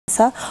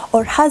cancer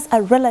or has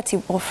a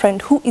relative or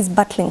friend who is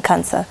battling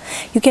cancer.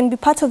 You can be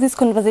part of this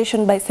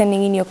conversation by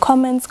sending in your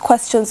comments,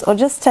 questions, or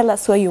just tell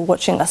us where you're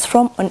watching us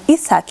from on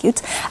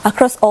eCircuit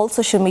across all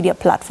social media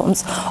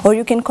platforms. Or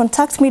you can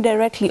contact me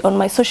directly on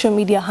my social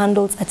media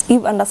handles at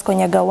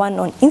Eve_Nyaga1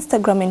 on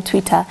Instagram and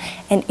Twitter,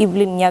 and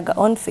Evelyn Nyaga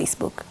on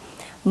Facebook.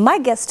 My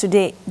guest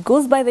today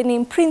goes by the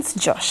name Prince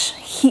Josh.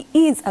 He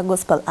is a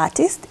gospel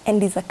artist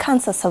and is a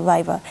cancer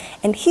survivor,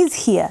 and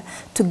he's here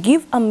to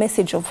give a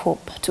message of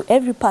hope to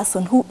every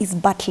person who is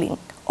battling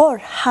or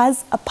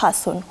has a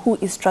person who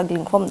is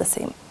struggling from the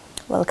same.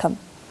 Welcome.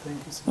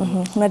 Thank you so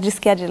much.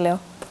 Unajisikiaje leo?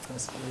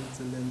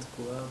 Excellent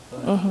kuwa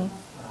hapa.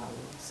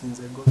 Since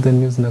I got the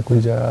news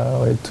nakuja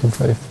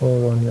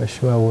Y254 on your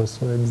show, I was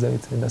so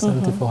excited.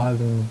 Asante for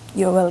having me.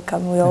 You're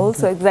welcome. We are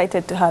also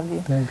excited to have you.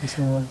 Thank you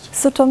so much.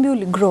 So tuambie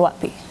uligrow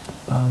wapi?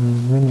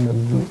 Mimi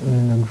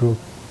nimegrow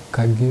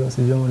Kagio,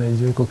 sijui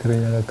unajua iko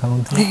Kirinyaga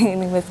County.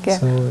 Nimesikia.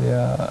 So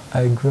yeah,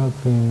 I grew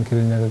up in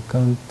Kirinyaga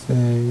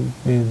County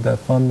with the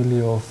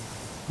family of,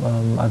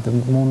 at the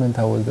moment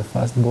I was the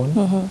firstborn.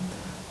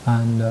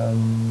 And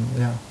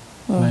yeah,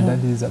 my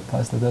dad is a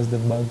pastor, that's the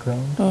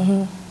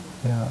background.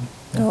 Yeah.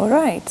 All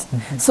right.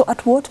 So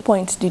at what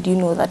point did you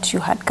know that you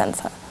had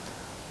cancer?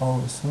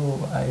 Oh, so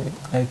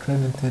I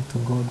credited to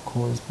God,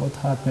 because what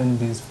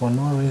happened is, for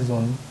no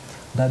reason,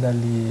 Dad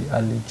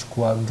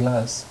alichukua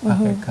glass,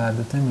 akaweka,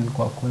 the time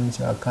ilikuwa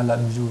kuonyesha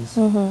colored juice,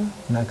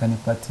 na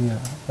akanipatia.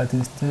 But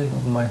instead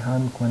of my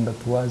hand kwenda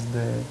towards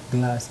the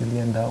glass,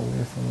 ilienda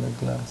away from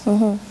the glass.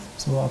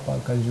 So hapa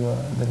akajua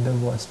the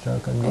devil was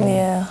struck again.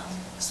 Yeah.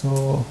 So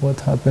what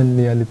happened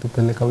ni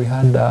alitupeleka, we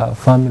had a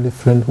family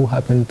friend who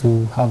happened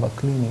to have a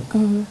clinic.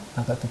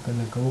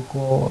 Akatupeleka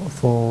huko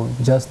for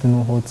just to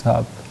know what's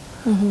up.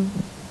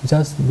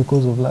 Just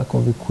because of lack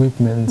of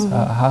equipment,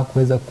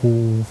 hakuweza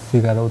ku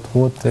figure out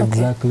what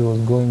exactly was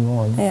going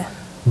on. Yeah.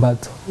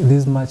 But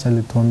this much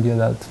alituambia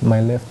that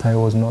my left eye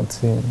was not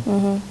seeing.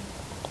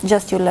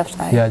 Just your left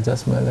eye? Yeah,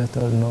 just my left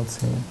eye was not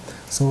seeing.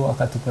 So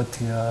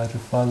akatupatia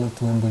referral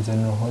to Embu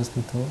General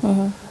Hospital.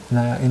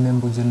 Now in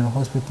Embu General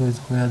Hospital is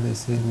where they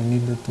said we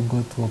needed to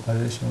go to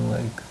operation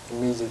like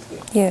immediately.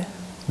 Yeah.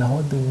 Now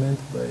what they meant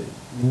by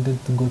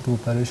needed to go to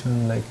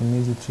operation like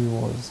immediately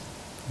was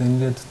they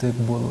needed to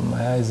take both of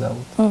my eyes out.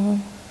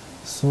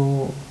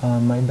 So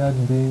my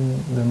dad,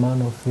 being the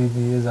man of faith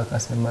he is,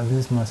 akasema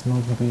this must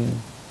not be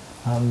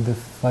the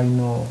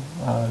final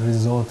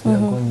result we are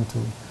going to.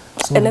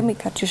 So let me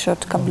cut you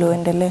short, kabla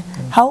uendelee.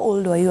 How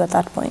old were you at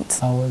that point?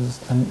 I was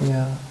an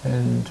year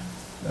and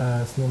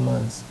a few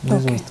months.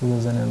 This was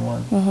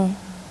 2001.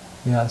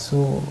 Yeah,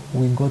 so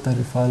we got a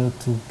referral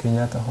to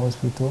Kenyatta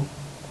Hospital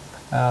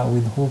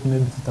with hope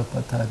maybe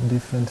tutapata a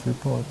different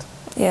report.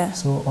 Yeah.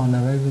 So on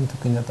arriving to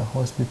Kenyatta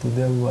Hospital,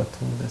 there we were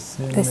told the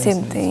same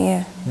same thing,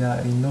 yeah.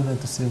 Yeah, in order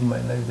to save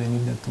my life, they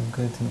needed to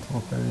get into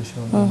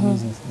operation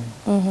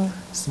immediately.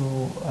 So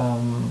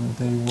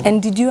they... And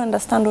did you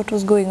understand what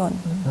was going on?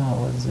 No,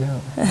 I was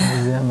young. I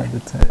was young at the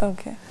time.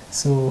 Okay.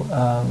 So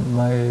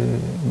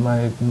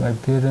my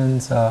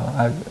parents,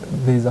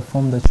 there's a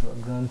form that you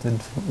are granted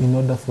in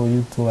order for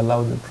you to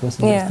allow the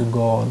process to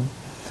go on.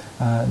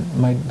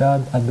 My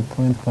dad at the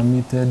point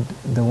permitted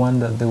the one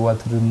that they were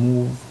to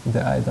remove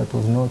the eye that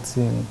was not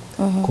seeing,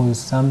 because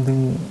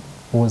something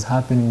was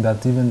happening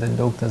that even the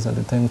doctors at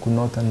the time could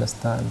not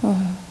understand.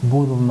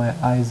 Both of my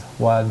eyes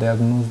were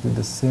diagnosed with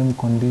the same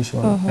condition,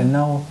 and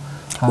now...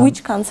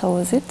 Which cancer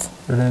was it?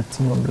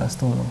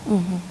 Retinoblastoma.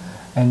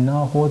 And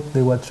now what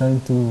they were trying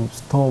to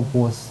stop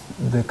was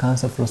the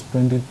cancer from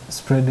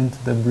spreading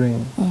to the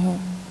brain,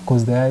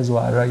 because the eyes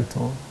were right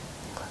on.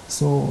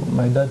 So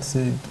my dad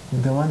said,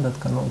 the one that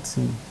cannot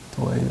see,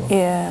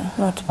 yeah,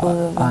 not both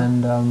of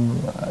them. And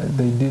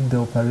they did the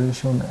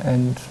operation,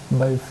 and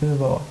by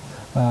favor,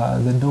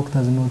 the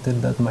doctors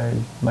noted that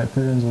my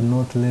parents would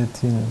not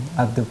let in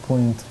at the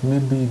point.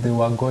 Maybe they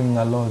were going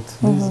a lot.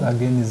 This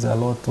again is a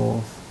lot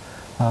of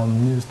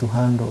news to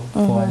handle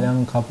for a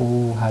young couple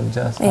who had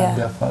just had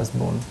their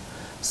firstborn.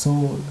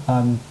 So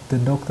the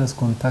doctors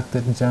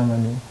contacted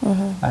Germany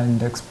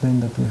and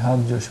explained that we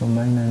have Joshua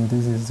Minor and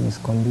this is his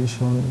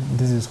condition,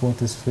 this is what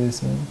he's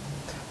facing.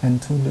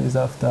 And 2 days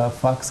after, a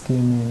fax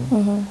came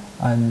in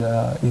and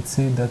it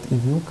said that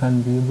if you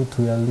can be able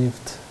to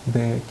airlift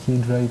the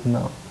kid right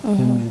now,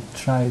 you may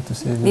try to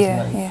save his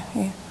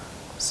life.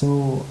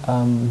 So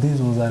this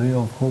was a ray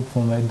of hope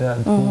for my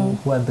dad,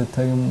 who at the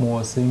time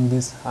was saying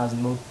this has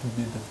not to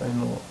be the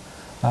final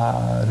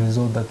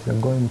result that we are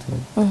going to.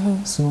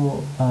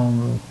 So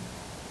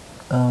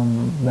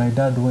my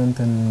dad went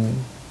and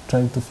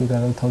tried to figure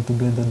out how to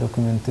get the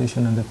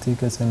documentation and the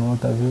tickets and what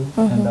have you,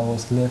 and I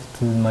was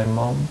left with my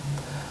mom.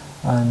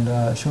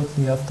 And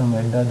shortly after,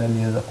 my dad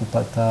aliweza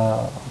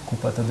kupata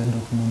the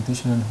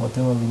documentation and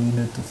whatever we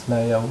needed to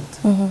fly out.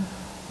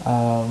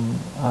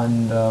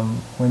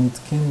 When it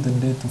came the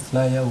day to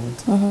fly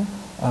out,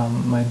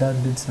 my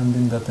dad did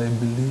something that I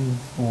believe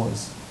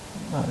was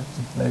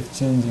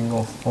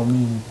life-changing for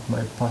me,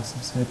 my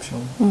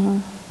perception.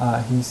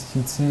 He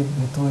said,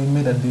 he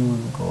made a deal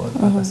with God.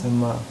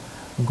 Akasema,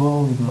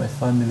 go with my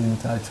family in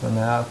touch on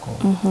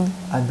Ayako.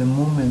 At the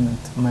moment,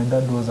 my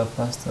dad was a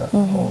pastor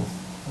of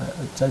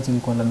church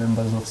ilikuwa na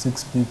members of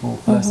 6 people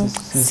plus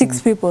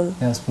 6 people.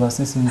 Yes, plus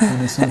this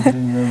included so 3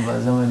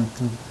 members. I went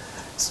to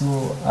so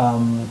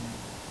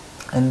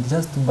and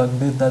just to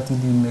backdate that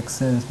it didn't make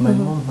sense. My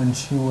mom, when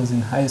she was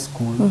in high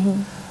school,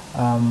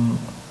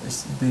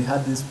 they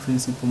had this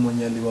principle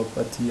mwenye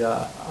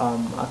aliwapatia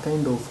a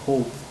kind of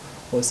hope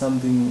or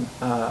something.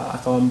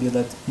 Akawambia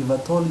that if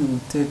at all you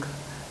would take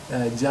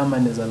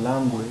German as a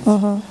language,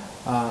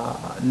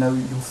 now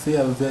you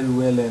fare very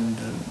well, and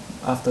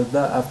after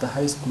that, after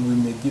high school, we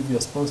may give you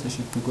a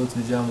sponsorship to go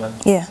to German.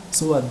 Yeah.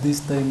 So at this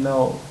time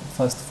now,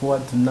 fast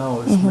forward to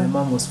now, my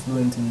mom was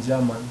fluent in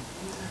German.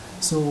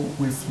 So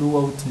we flew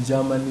out to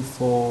Germany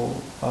for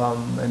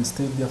and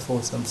stayed there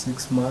for some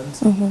 6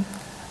 months.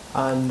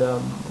 And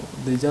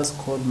they just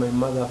called my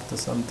mother after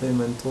some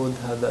time and told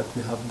her that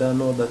we have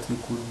done all that we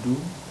could do.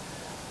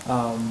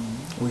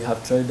 We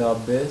have tried our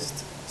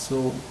best.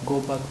 So go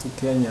back to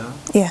Kenya.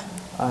 Yeah.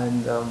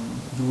 And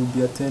you will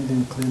be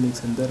attending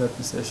clinics and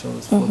therapy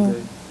sessions for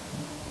the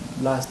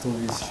last of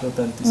his short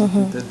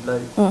anticipated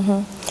life.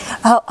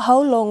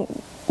 How long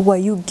were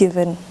you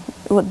given?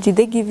 What, did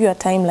they give you a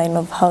timeline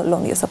of how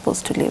long you're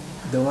supposed to live?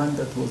 The one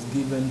that was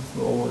given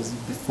was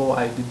before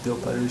I did the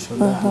operation.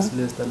 That was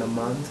less than a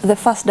month. The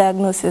first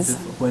diagnosis?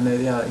 When I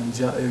in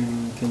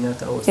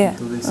Kenyatta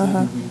Hospital, they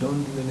said if we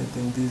don't do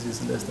anything, this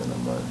is less than a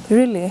month.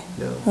 Really?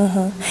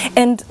 Yeah.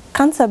 And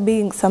cancer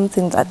being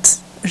something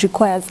that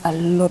requires a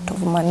lot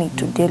of money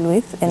to deal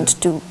with and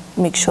to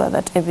make sure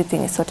that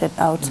everything is sorted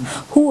out.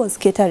 Who was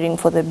catering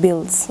for the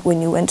bills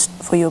when you went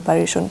for your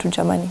operation to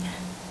Germany?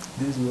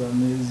 These were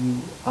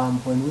amazing.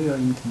 When we were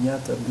in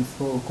Kenyatta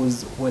before,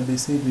 because when they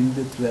said we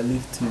needed to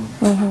airlift him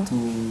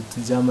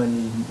to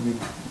Germany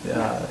with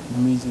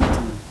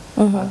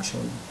immediate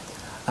action.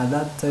 At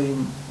that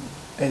time,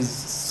 as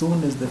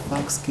soon as the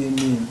fax came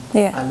in,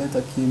 a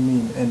letter came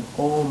in, and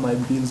all my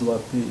bills were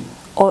paid.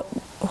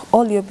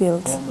 All your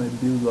bills? All my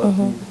bills were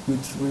paid,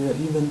 which were,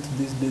 even to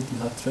this date, we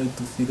have tried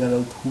to figure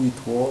out who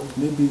it was.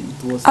 Maybe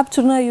it was... Up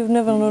to now, you've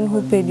never known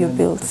who paid your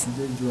bills?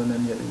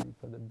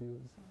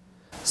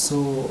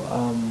 So,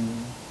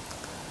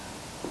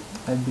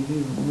 I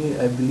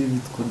believe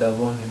it could have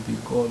only been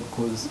God,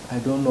 because I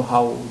don't know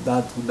how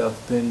that would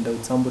have turned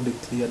out. Somebody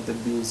cleared the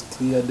bills,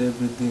 cleared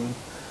everything.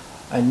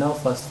 I now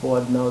fast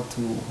forward now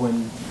to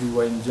when we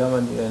were in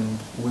Germany and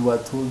we were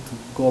told to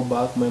go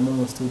back. My mom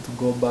was told to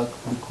go back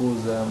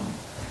because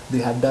they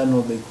had done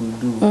all they could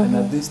do. And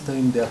at this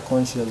time their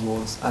conscience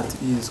was at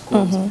ease,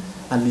 because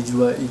and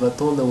if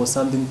at all there was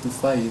something to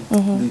fight,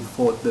 they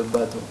fought the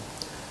battle.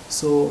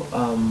 So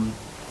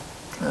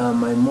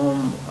my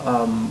mom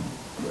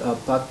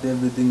packed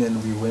everything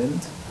and we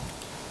went.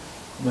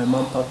 My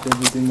mom packed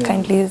everything. And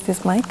kindly use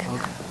this mic.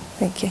 Okay.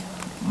 Thank you.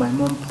 My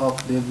mom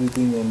packed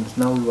everything and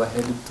now we were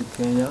headed to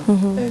Kenya,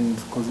 and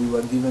because we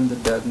were given the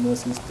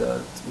diagnosis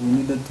that we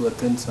needed to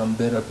attend some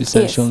therapy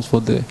sessions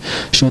for the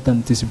short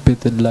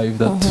anticipated life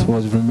that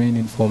was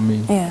remaining for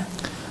me. Yeah.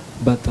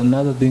 But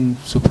another thing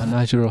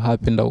supernatural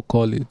happened, I'll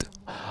call it.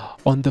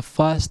 On the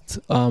first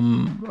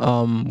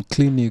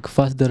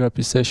first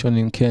therapy session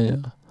in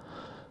Kenya,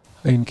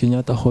 in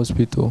Kenyatta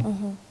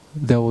Hospital,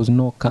 there was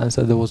no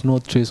cancer, there was no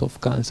trace of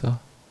cancer.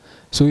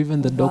 So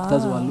even the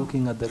doctors were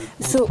looking at the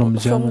report from Germany.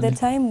 So from the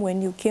time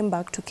when you came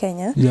back to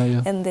Kenya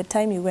and the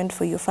time you went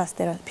for your first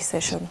therapy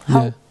session,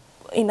 how,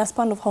 in a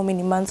span of how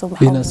many months or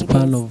how many days? In a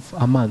span of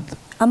a month.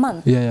 A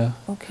month? Yeah.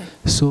 Okay.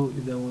 So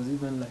there was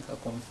even like a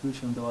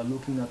confusion. They were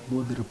looking at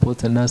both the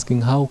reports and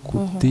asking, how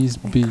could this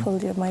be?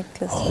 Hold your mic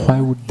close. Why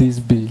would this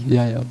be?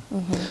 Yeah.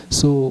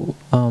 So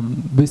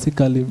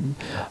basically,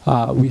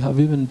 we have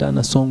even done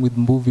a song with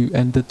movie,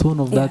 and the tone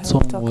of that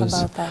song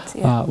was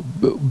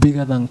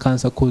bigger than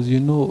cancer, because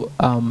you know,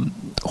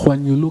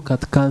 when you look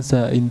at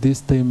cancer in this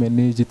time and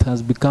age, it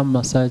has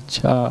become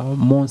such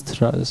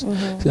monstrous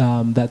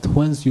that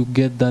once you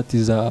get that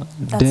is a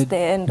dead.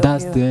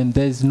 That's the end.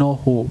 There is no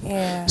hope.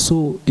 Yeah.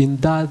 So in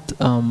that,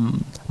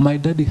 my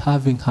daddy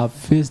having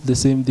faced the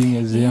same thing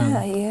as young.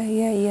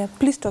 Yeah.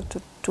 Please talk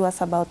to us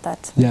about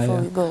that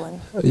before we go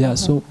on.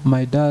 So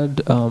my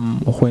dad,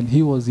 when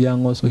he was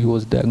young, also he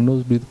was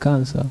diagnosed with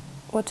cancer.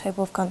 What type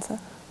of cancer?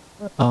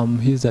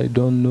 I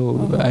don't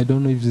know. I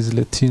don't know if he's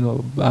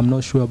Latino. I'm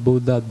not sure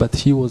about that. But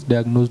he was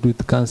diagnosed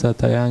with cancer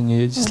at a young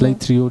age,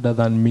 slightly older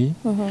than me.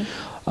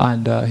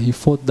 And he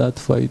fought that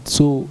fight.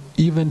 So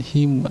even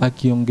him,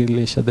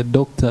 akiongelesha, the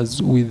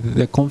doctors, with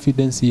the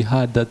confidence he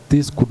had that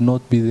this could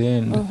not be the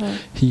end,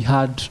 he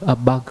had a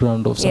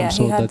background of some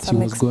sort that he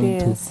was going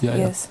to.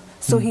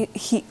 So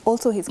he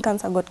also, his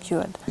cancer got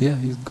cured? Yeah,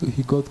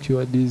 he got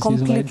cured. He's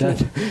my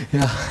dad.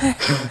 Wow,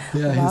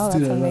 he's still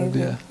that's around.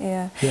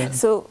 Yeah.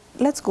 So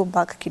let's go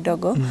back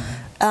kidogo.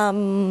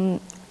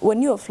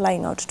 When you were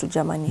flying out to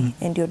Germany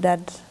and your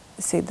dad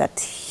said that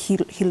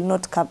he'll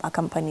not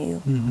accompany you,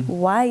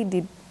 why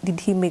did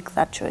he make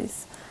that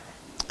choice?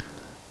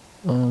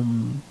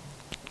 From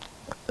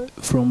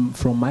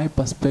my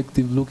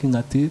perspective, looking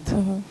at it,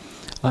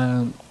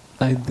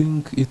 I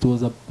think it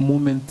was a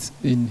moment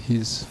in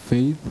his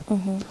faith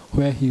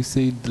where he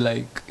said,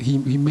 like,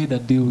 he made a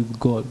deal with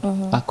God,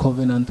 a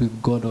covenant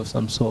with God of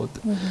some sort,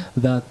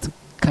 that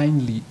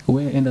kindly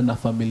weenda na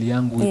familia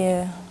yangu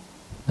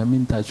na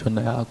mimi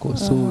nitachona yako.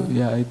 So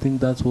yeah, I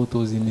think that's what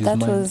was in his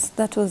mind.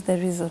 That was the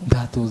reason.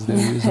 That was the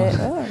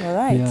reason. All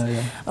right.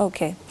 Yeah.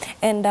 Okay.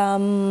 And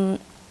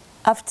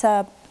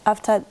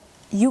after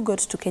you got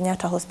to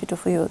Kenyatta Hospital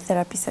for your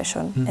therapy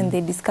session and they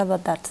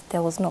discovered that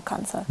there was no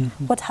cancer,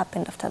 what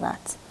happened after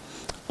that?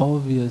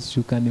 Obvious,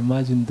 you can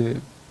imagine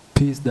the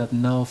peace that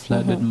now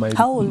flooded my...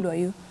 How old were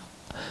you?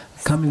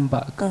 Coming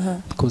back,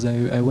 because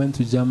I went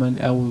to Germany.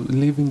 I was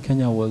living in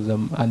Kenya was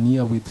a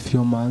year with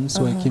few months,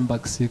 so I came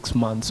back 6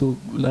 months, so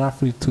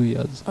roughly 2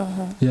 years.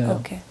 Yeah.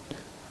 Okay.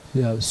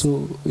 Yeah,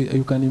 so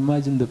you can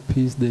imagine the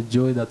peace, the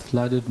joy that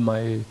flooded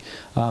my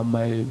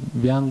my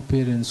young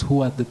parents,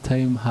 who at the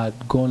time had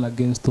gone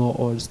against all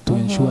odds to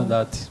ensure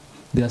that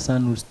their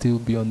son would still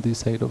be on this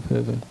side of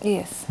heaven.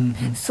 Yes.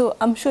 So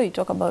I'm sure you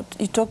talk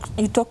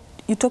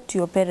to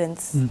your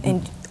parents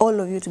and all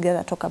of you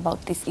together talk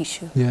about this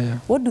issue. Yeah.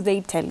 What do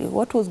they tell you?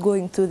 What was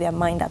going through their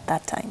mind at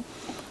that time?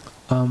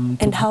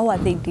 And how are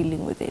they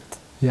dealing with it?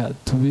 Yeah,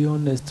 to be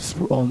honest,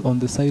 on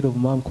the side of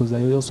mom, because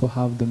I also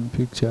have them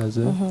pictures.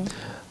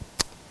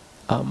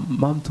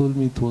 Mom told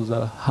me it was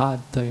a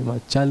hard time, a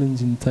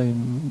challenging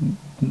time.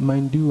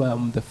 Mind you,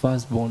 I'm the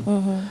firstborn.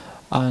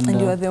 And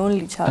you are the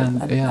only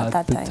child at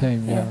that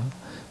time. Yeah.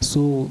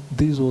 So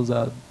this was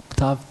a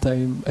tough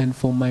time, and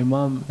for my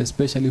mom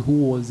especially,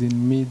 who was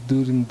in me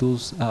during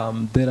those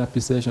therapy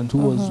sessions, who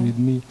was with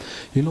me.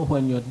 You know,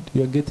 when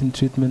you're getting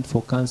treatment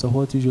for cancer,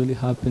 what usually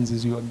happens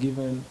is you are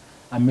given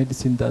a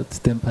medicine that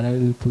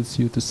temporarily puts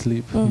you to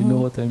sleep. You know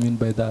what I mean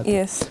by that?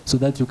 Yes. So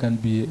that you can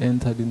be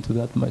entered into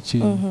that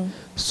machine.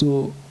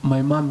 So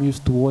my mom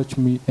used to watch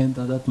me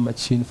enter that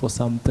machine for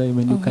some time,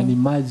 and you can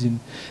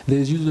imagine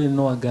there's usually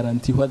no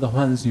guarantee whether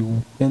once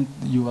you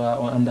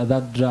are under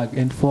that drug,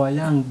 and for a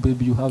young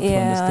baby you have to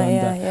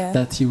understand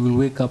that he will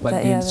wake up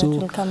again.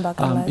 So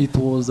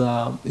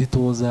it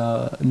was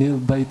a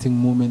nail-biting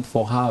moment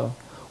for her,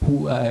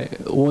 who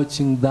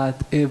watching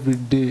that every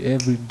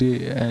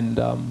day, and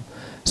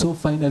so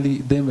finally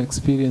them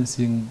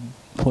experiencing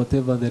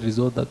whatever the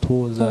result that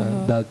was,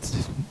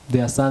 that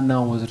their son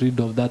now was rid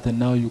of that and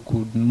now you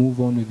could move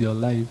on with your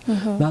life.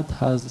 That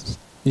has,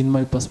 in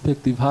my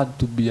perspective, had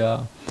to be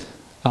a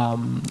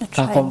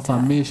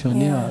confirmation,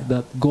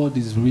 that God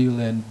is real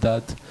and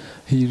that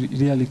he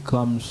really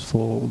comes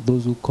for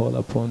those who call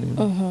upon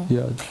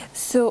him.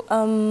 So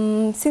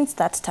since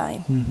that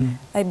time,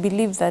 I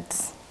believe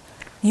that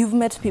you've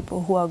met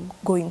people who are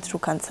going through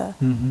cancer.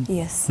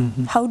 Yes.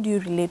 How do you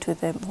relate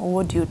with them, or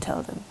what do you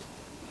tell them,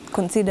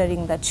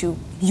 considering that you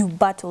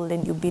battled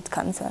and you beat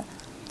cancer?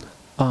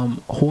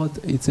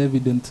 It's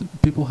evident,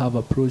 people have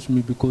approached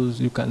me because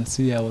you can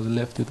see I was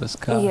left with a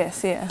scar. Yes,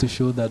 to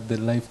show that the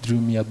life drew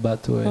me a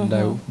battle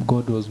and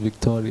God was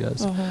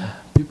victorious.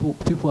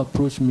 People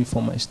approach me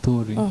for my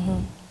story.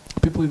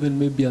 People even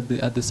maybe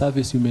at the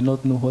surface you may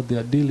not know what they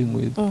are dealing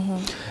with.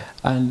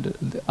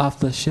 And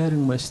after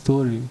sharing my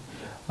story,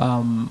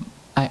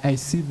 I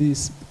see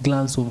this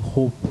glance of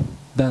hope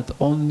that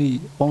only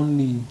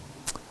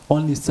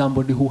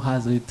somebody who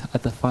has it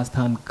at the first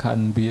hand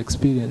can be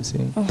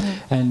experiencing.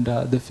 And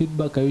the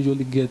feedback I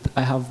usually get,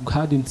 I have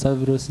had in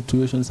several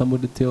situations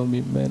somebody tell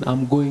me, man,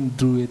 I'm going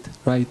through it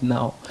right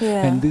now.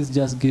 And this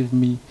just gave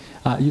me,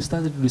 you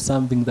started with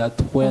something that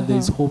where there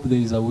is hope, there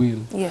is a will.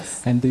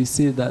 Yes. And they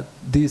say that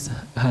this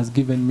has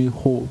given me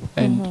hope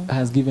and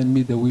has given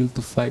me the will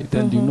to fight.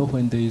 And you know,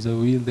 when there is a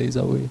will, there is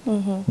a way.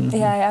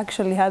 Yeah, I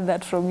actually had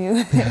that from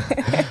you. Yeah,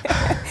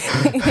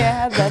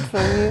 I had that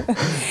from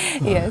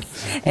you. Yes.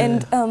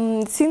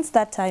 And since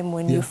that time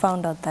when you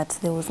found out that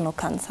there was no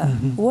cancer,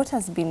 what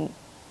has been,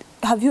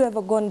 have you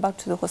ever gone back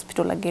to the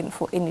hospital again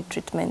for any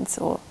treatments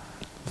or?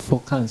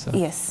 For cancer?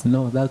 Yes.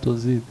 No, that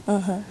was it.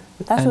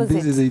 And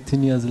this is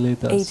 18 years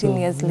later. 18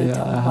 years later.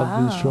 Yeah, I have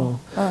been strong.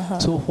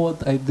 So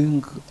what I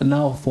think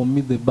now for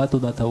me, the battle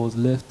that I was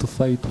left to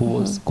fight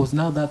was, because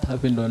now that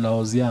happened when I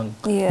was young.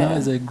 Now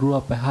as I grew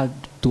up, I had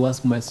to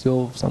ask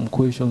myself some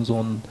questions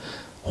on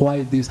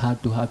why this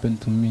had to happen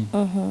to me.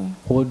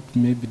 What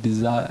maybe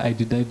did I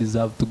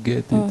deserve to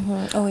get it?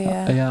 Oh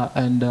yeah.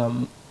 And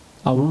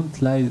I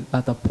won't lie,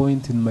 at a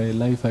point in my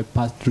life I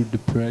passed through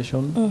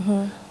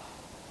depression.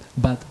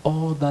 But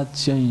all that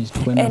changed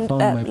when I found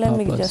my purpose. Let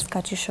me just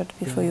cut you short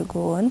before you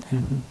go on.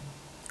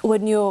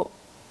 When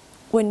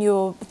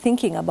you're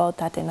thinking about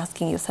that and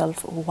asking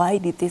yourself, why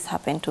did this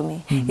happen to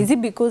me? Is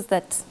it because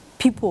that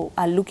people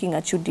are looking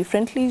at you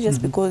differently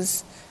just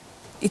because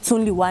it's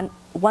only one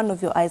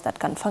of your eyes that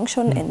can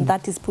function and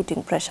that is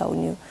putting pressure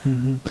on you?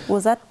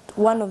 Was that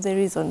one of the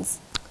reasons?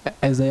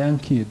 As a young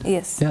kid?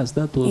 Yes. Yes,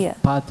 that was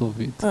part of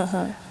it.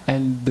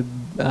 And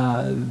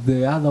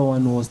the other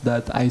one was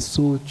that I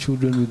saw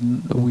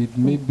children with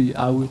maybe,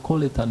 I will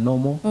call it a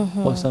normal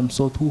or some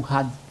sort,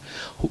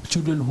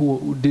 children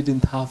who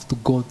didn't have to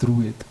go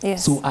through it.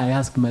 Yes. So I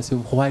asked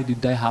myself, why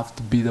did I have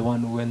to be the one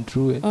who went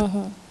through it?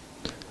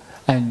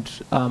 And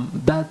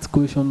that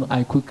question,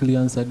 I quickly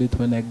answered it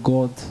when I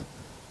got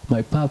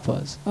my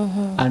purpose.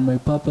 And my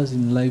purpose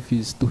in life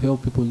is to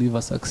help people live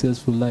a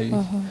successful life.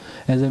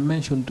 As I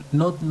mentioned,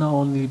 not now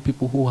only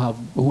people who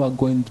are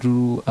going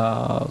through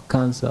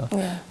cancer.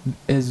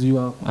 As you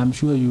are, I'm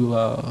sure you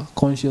are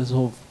conscious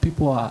of,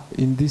 people are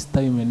in this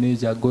time and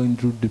age are going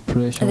through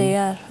depression. They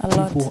are a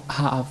lot. People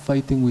are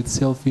fighting with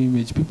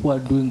self-image. People are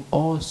doing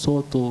all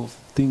sorts of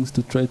things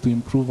to try to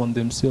improve on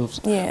themselves,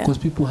 because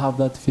people have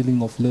that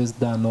feeling of less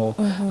than, or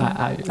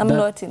I'm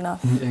not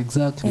enough.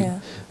 Exactly.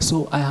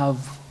 So I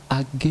have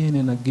again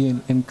and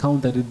again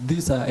encountered it.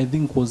 This I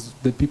think was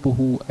the people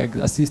who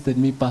assisted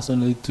me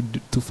personally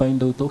to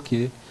find out,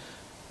 okay,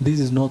 this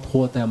is not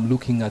what I'm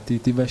looking at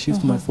it. If I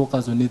shift my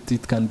focus on it,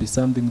 it can be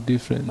something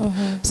different.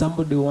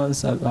 Somebody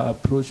once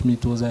approached me,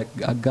 it was a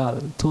girl,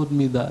 told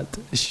me that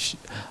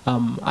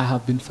I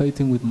have been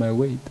fighting with my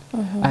weight.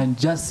 And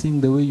just seeing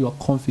the way you are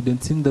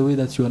confident, seeing the way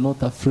that you are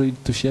not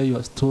afraid to share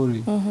your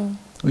story,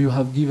 you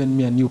have given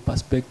me a new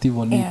perspective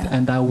on it,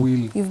 and I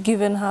will. You've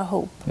given her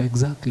hope.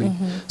 Exactly.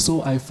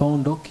 So I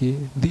found, okay,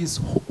 this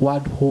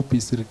word hope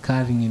is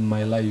recurring in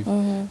my life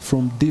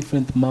from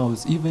different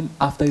mouths. Even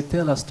after I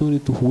tell a story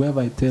to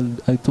whoever I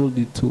told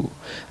it to,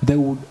 they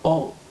would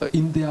all,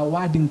 in their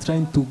wording,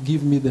 trying to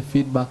give me the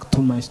feedback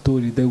to my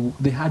story,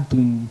 they had to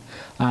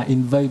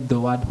invite the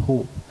word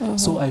hope.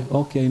 So I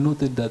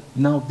noted that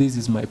now this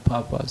is my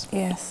purpose.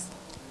 Yes.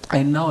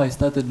 And now I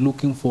started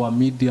looking for a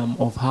medium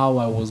of how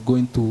I was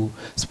going to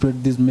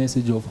spread this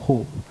message of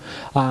hope.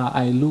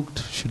 I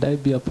looked, should I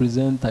be a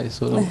presenter? I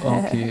saw,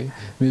 okay,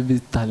 maybe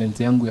talent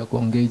yangu ya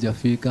kuongea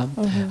ijafika.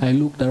 I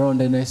looked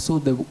around and I saw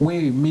the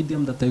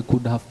medium that I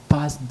could have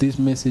passed this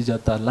message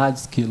at a large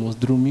scale was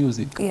through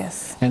music.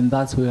 Yes. And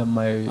that's where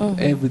my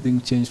everything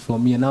changed for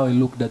me. And now I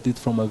looked at it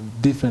from a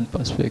different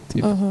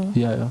perspective.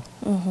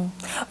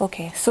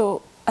 Okay,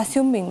 so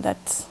assuming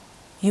that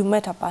you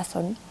met a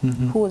person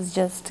who was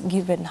just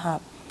given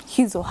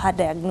his or her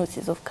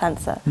diagnosis of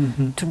cancer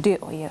today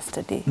or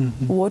yesterday,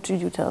 what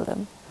would you tell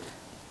them?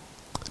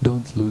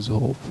 Don't lose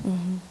hope.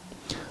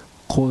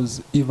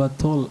 Because if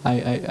at all,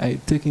 I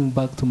taking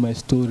back to my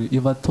story,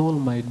 if at all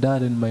my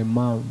dad and my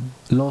mom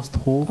lost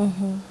hope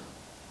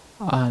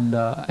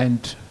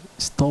and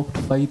stopped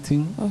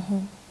fighting,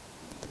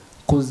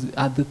 because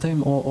at the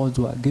time all odds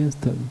were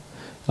against them,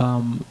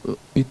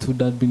 it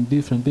would have been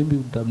different. Maybe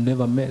we would have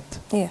never met.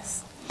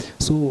 Yes.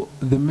 So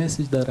the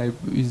message that I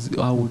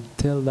would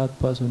tell that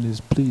person is,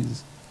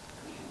 please,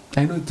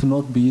 I know it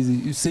will not be easy.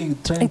 You saying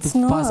trying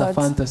to pass a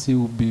fantasy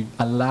will be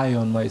a lie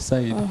on my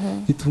side.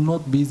 It will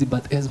not be easy,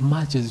 but as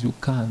much as you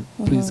can,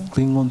 please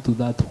cling on to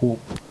that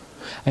hope.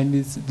 And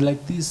it's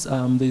like this,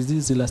 there's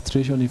this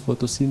illustration in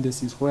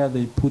photosynthesis where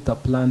they put a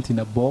plant in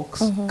a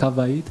box,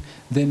 cover it,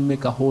 then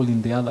make a hole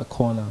in the other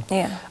corner.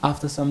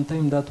 After some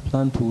time, that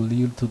plant will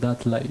yield to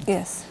that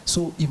light.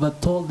 So if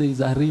at all there is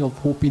a ray of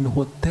hope in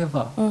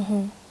whatever,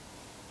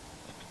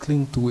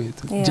 cling to it.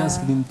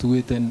 Just lean to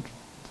it and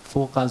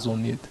focus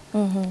on it.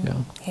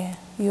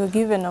 You're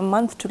given a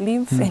month to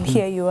live, and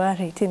here you are,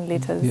 18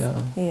 liters.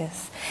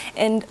 Yes.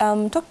 And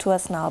talk to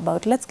us now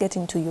about, let's get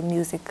into your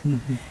music.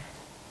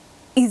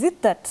 Is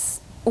it that,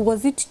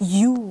 was it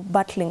you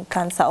battling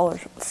cancer or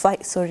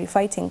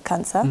fighting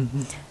cancer,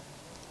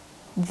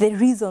 the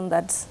reason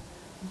that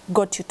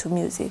got you to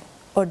music,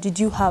 or did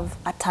you have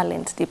a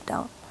talent deep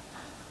down?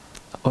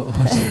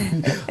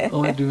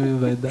 What do you mean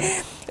by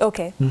that?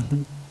 Okay.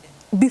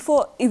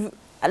 Before,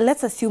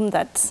 let's assume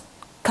that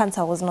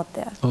cancer was not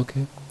there.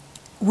 Okay.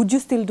 Would you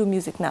still do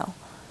music now?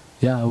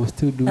 Yeah, I would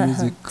still do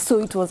music. So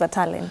it was a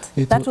talent.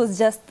 That was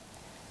just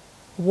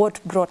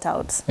what brought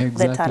out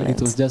the talent.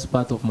 It was just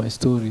part of my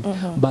story.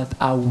 But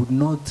I would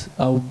not,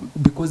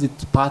 because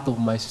it's part of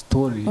my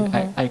story,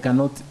 I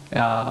cannot,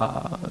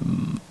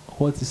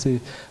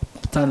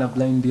 turn a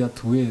blind ear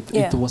to it.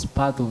 It was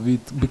part of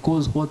it.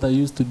 Because what I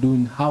used to do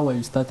and how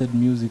I started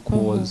music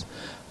was,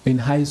 in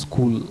high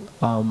school,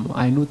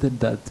 I noted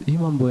that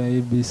mambo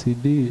ya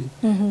ABCD,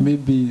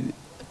 maybe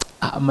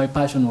my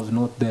passion was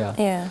not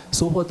there.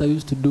 So what I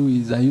used to do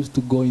is I used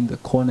to go in the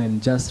corner and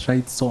just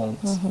write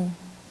songs.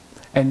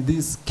 And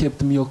this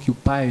kept me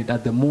occupied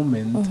at the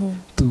moment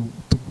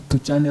to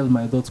channel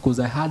my thoughts, because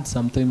I had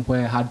some time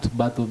where I had to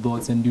battle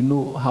thoughts, and you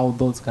know how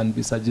thoughts can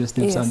be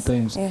suggestive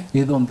sometimes,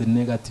 either on the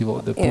negative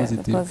or the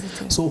positive.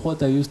 So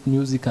what I used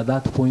music at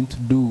that point to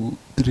do,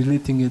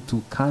 relating it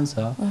to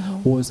cancer,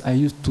 was I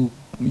used to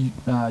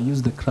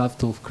use the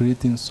craft of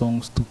creating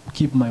songs to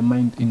keep my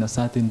mind in a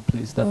certain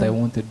place that I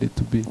wanted it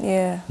to be. All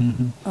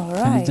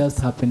right. And it just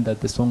happened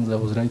that the songs I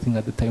was writing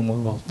at the time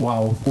were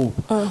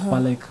hope, were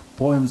like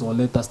poems or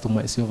letters to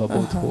myself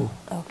about hope.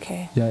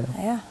 Okay.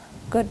 Yeah.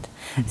 Good.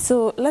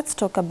 So let's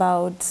talk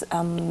about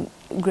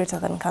greater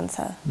than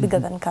cancer, bigger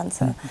than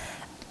cancer.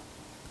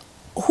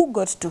 Who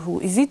got to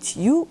who? Is it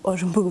you or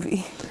a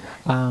movie?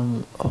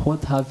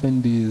 What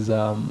happened is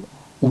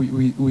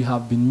we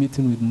have been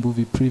meeting with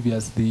movie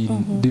previously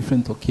in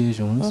different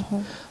occasions,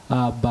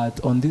 but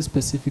on this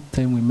specific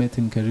time we met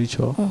in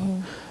Kericho,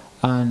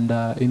 and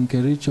in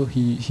Kericho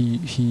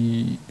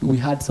we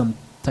had some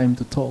time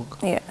to talk.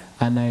 Yeah.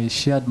 And I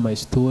shared my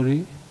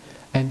story.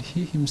 And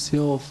he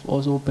himself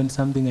also opened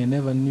something I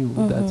never knew,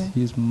 that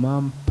his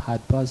mom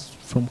had passed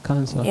from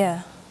cancer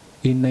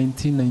in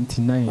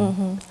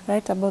 1999.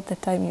 Right about the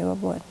time you were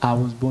born. I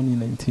was born in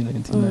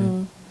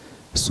 1999.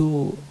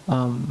 So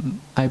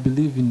I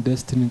believe in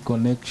destiny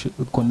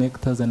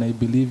connectors, and I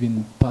believe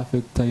in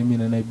perfect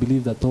timing, and I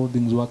believe that all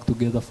things work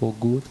together for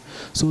good.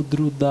 So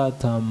through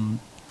that,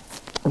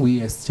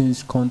 we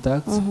exchanged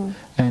contacts,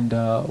 and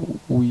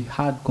we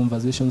had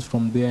conversations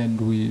from there, and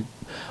we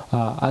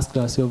asked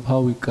ourselves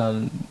how we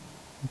can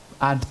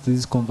add to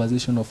this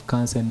conversation of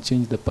cancer and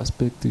change the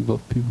perspective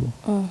of people.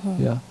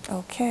 Yeah.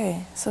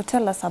 Okay, so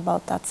tell us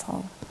about that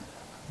song.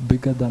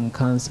 Bigger Than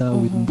Cancer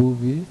with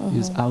Mbuvi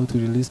is out.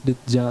 We released it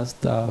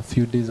just a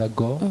few days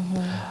ago.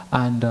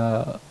 And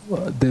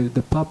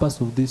the purpose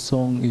of this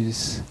song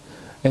is,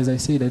 as I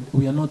said, that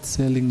we are not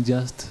selling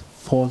just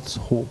false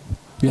hope.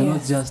 We are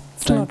not just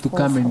trying to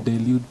come and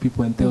delude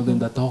people and tell them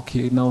that,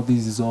 okay, now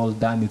this is all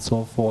done, it's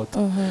all fought.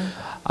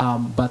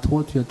 But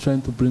what we are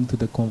trying to bring to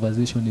the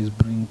conversation is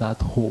bring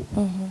that hope.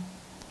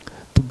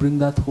 To bring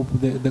that hope,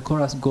 the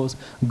chorus goes,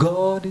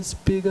 God is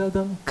bigger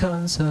than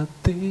cancer,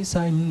 this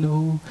I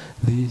know,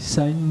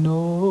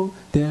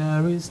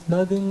 there is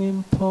nothing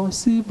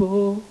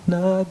impossible,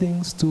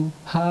 nothing's too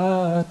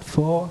hard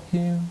for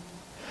him.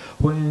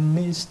 When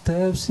he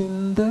steps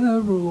in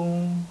the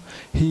room,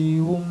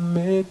 he will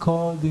make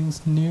all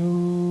things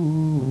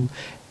new.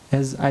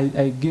 As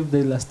I give the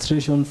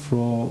illustration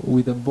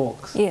with a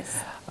box.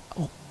 Yes.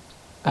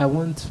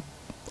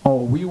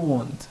 We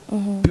want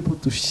people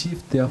to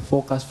shift their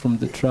focus from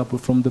the trouble,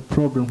 from the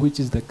problem, which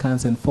is the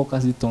cancer, and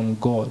focus it on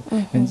God.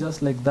 And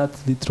just like that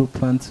little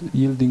plant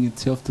yielding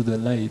itself to the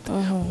light,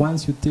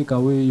 once you take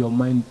away your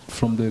mind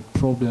from the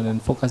problem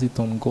and focus it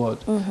on God,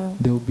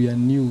 there will be a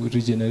new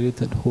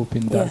regenerated hope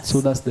in that.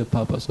 So that's the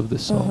purpose of the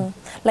song.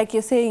 Like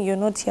you're saying, you're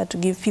not here to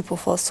give people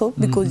false hope,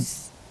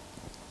 because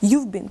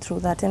you've been through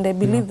that, and I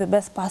believe the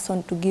best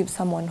person to give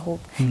someone hope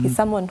is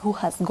someone who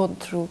has gone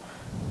through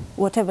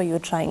whatever you're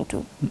trying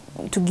to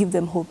give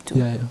them hope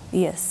to.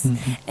 Yes.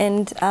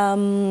 And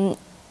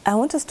I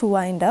want us to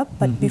wind up,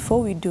 but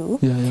before we do,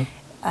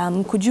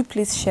 could you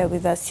please share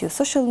with us your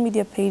social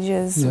media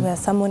pages where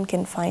someone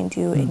can find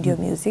you and your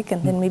music,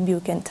 and then maybe you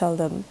can tell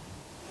them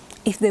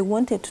if they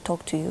wanted to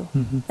talk to you.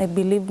 I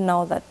believe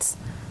now that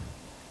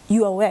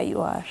you are where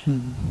you are.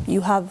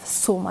 You have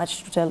so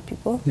much to tell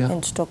people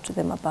and to talk to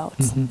them about.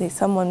 There's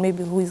someone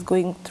maybe who is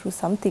going through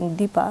something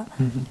deeper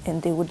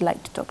and they would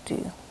like to talk to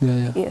you.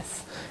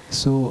 Yes.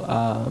 So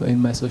in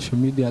my social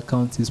media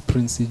account is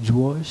Prince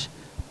Josh,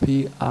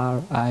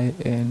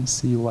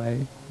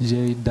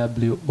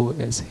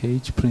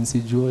 PrinceJWosh, Prince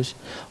Josh,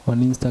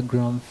 on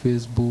Instagram,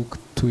 Facebook,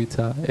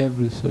 Twitter,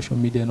 every social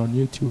media, and on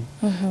YouTube.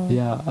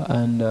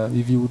 And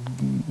if you would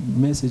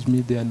message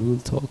me there and we'll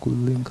talk, we'll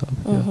link up.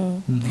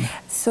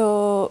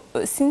 So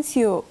since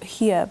you're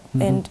here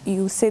and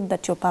you said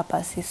that your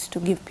purpose is to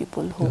give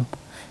people hope,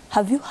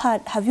 have you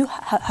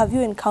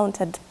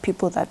encountered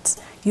people that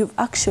you've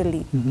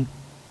actually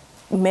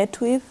met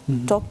with,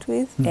 talked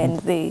with, and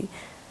they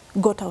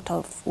got out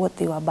of what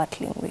they were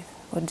battling with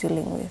or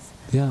dealing with?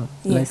 Yes,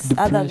 like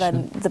depression. Other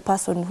than the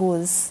person who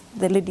was,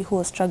 the lady who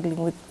was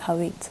struggling with her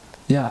weight.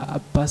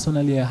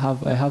 Personally, I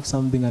have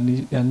something,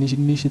 an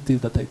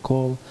initiative that I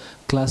call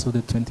Class of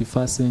the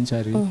 21st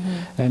Century.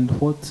 And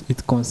what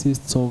it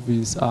consists of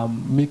is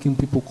making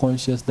people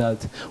conscious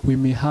that we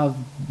may have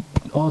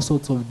all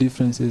sorts of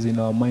differences in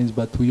our minds,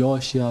 but we all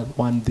share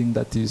one thing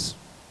that is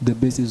the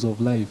basis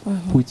of life,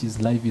 which is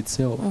life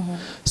itself.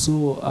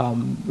 So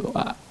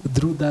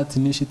through that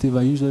initiative,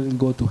 I usually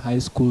go to high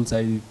schools,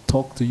 I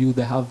talk to youth,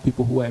 I have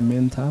people who I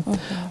mentor,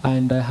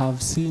 and I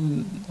have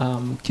seen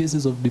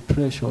cases of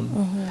depression,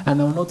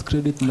 and I will not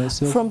credit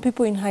myself. From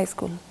people in high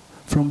school?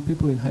 From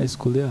people in high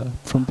school,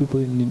 from people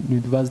in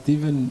university,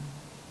 even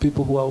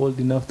people who are old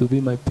enough to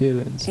be my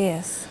parents.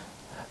 Yes.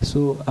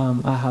 So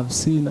I have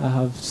seen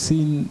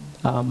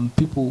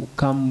people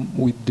come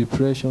with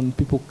depression,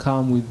 people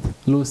come with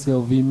low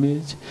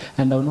self-image,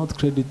 and I will not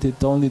credit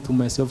it only to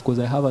myself, because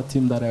I have a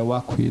team that I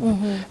work with,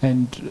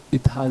 and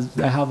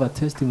I have a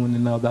testimony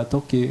now that,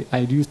 okay, I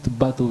used to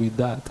battle with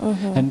that,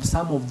 and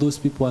some of those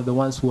people are the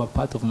ones who are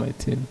part of my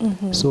team.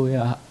 So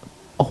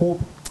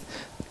hope,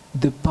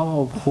 the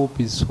power of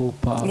hope is so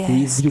powerful.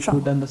 If you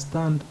could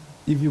understand,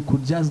 if you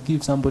could just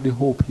give somebody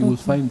hope, he will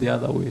find the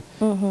other way.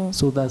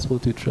 So that's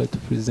what we try to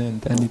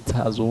present, and it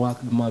has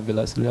worked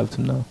marvelously up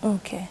to now.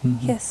 Okay.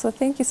 Yes, so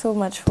thank you so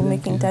much for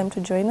making time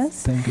to join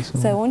us. Thank you so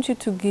much. So I want you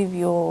to give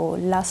your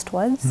last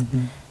words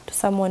to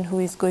someone who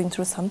is going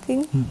through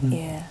something.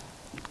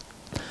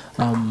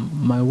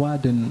 My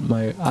word and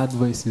my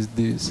advice is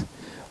this,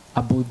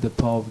 about the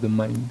power of the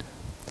mind.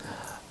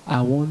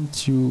 I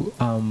want you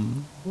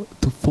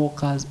to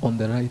focus on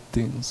the right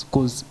things,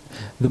 because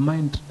the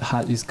mind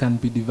can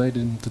be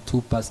divided into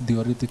two parts,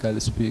 theoretically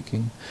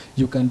speaking.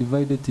 You can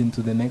divide it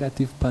into the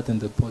negative part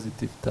and the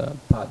positive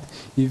part.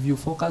 If you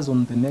focus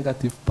on the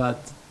negative part,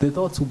 the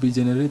thoughts will be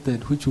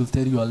generated which will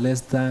tell you are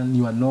less than,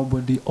 you are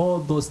nobody, all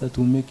those that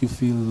will make you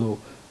feel low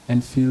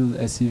and feel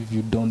as if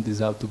you don't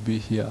deserve to be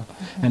here.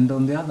 And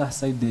on the other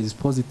side, there is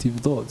positive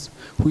thoughts,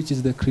 which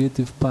is the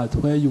creative part,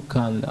 where you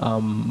can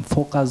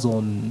focus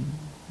on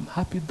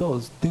happy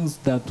thoughts, things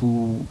that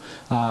will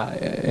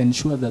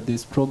ensure that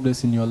there's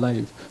progress in your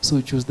life. So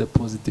choose the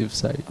positive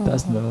side.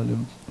 That's my only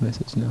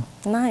message now.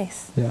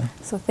 Nice. Yeah.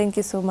 So thank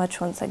you so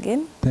much once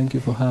again. Thank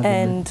you for having me.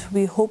 And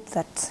we hope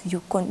that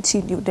you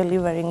continue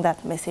delivering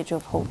that message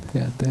of hope.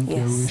 Yeah, thank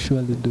you. We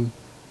surely do.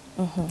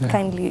 Yeah.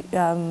 Kindly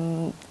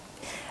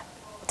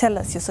tell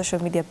us your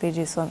social media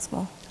pages once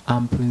more.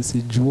 I'm Prince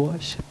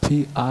Josh,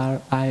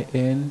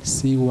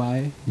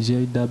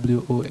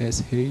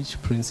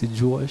 PrinceJwosh, Prince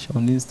Josh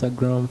on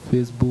Instagram,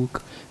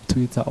 Facebook,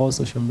 Twitter, all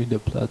social media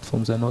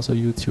platforms, and also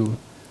YouTube.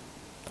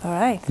 All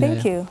right,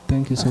 thank you.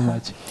 Thank you so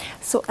much.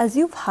 So as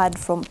you've heard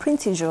from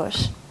Prince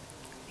Josh,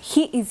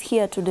 he is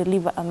here to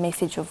deliver a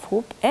message of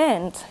hope,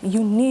 and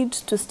you need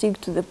to stick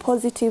to the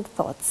positive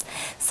thoughts.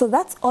 So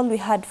that's all we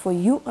had for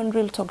you on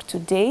Real Talk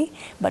today.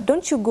 But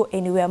don't you go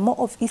anywhere. More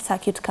of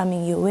eCircuit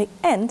coming your way.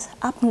 And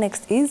up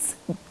next is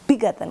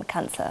Bigger Than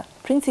Cancer.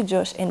 Prince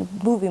Josh and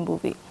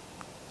Movie.